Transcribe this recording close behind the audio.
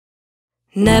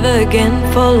Never again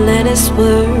fall in his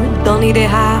word. Don't need a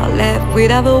heart left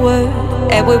without a word.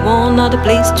 Everyone not a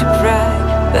place to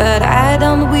cry, but I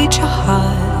don't reach your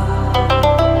heart.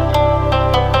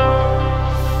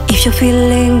 If you're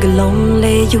feeling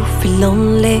lonely, you feel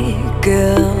lonely,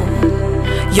 girl.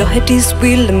 Your head is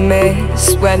really a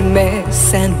mess, what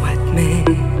mess and what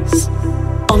mess.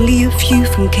 Only a few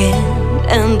from can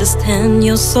understand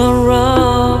your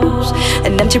sorrows,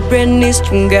 and empty brain is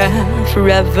stronger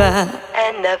forever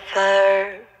and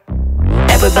ever.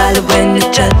 Everybody when you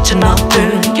judge another,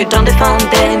 you don't define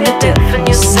then you define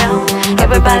yourself.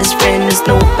 Everybody's friend is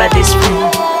nobody's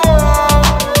friend.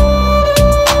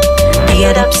 The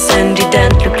head ups and you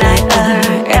don't look like her.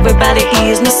 Everybody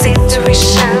is in a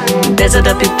situation. There's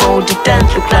other people who don't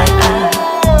look like her.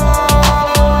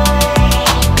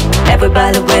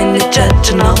 Everybody when you judge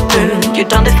another, you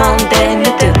don't define then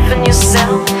you define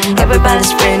yourself.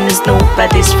 Everybody's friend is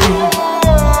nobody's friend.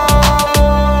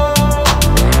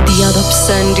 The other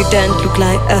person you don't look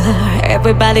like her.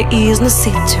 Everybody is in a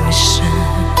situation.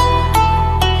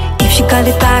 If you got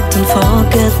it back, don't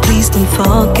forget, please don't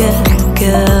forget,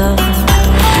 girl.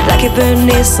 Like a burn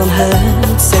is on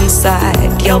hurts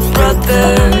inside your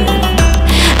brother.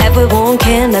 Everyone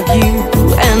can have you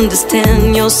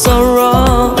understand your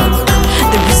sorrow.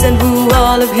 The reason for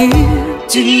all of you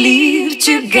to live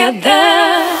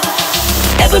together.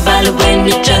 Everybody when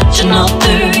you judge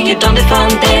another, you don't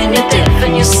define then you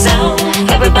define yourself.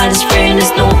 Everybody's friend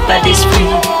is nobody's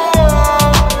friend.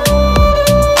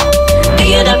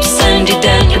 The other person you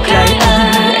don't look like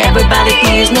her. Everybody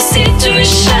is in a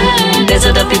situation. There's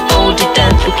other people who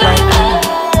don't look like her.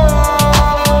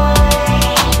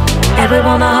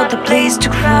 Everyone out the place to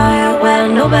cry. Well,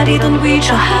 nobody don't reach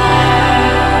your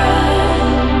heart.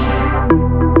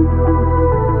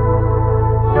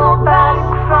 Nobody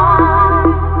cry.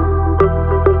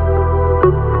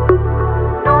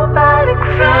 Nobody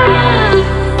cry.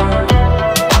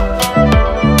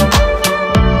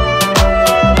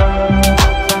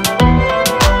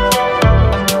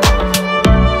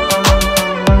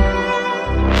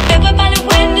 Everybody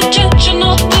when you judge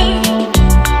another.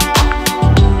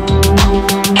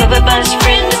 Everybody's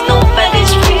friend is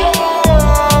nobody's friend.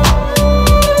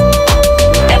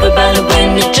 Everybody when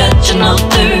you judge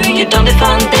another, you don't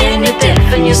define then you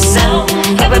define yourself.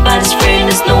 Everybody's friend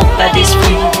is nobody's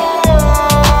friend.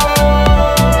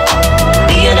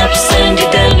 The other person you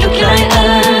don't look like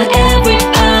her.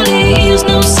 Everybody is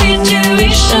no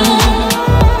situation.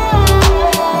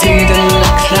 Didn't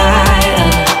look like her.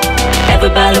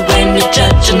 Everybody when you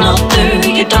judge another,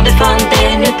 you don't define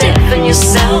then you define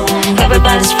yourself.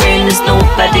 Everybody's friend is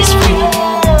nobody's friend.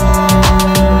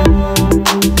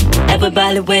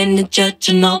 Everybody when you judge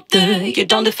another, you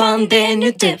don't define then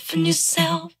you define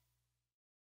yourself.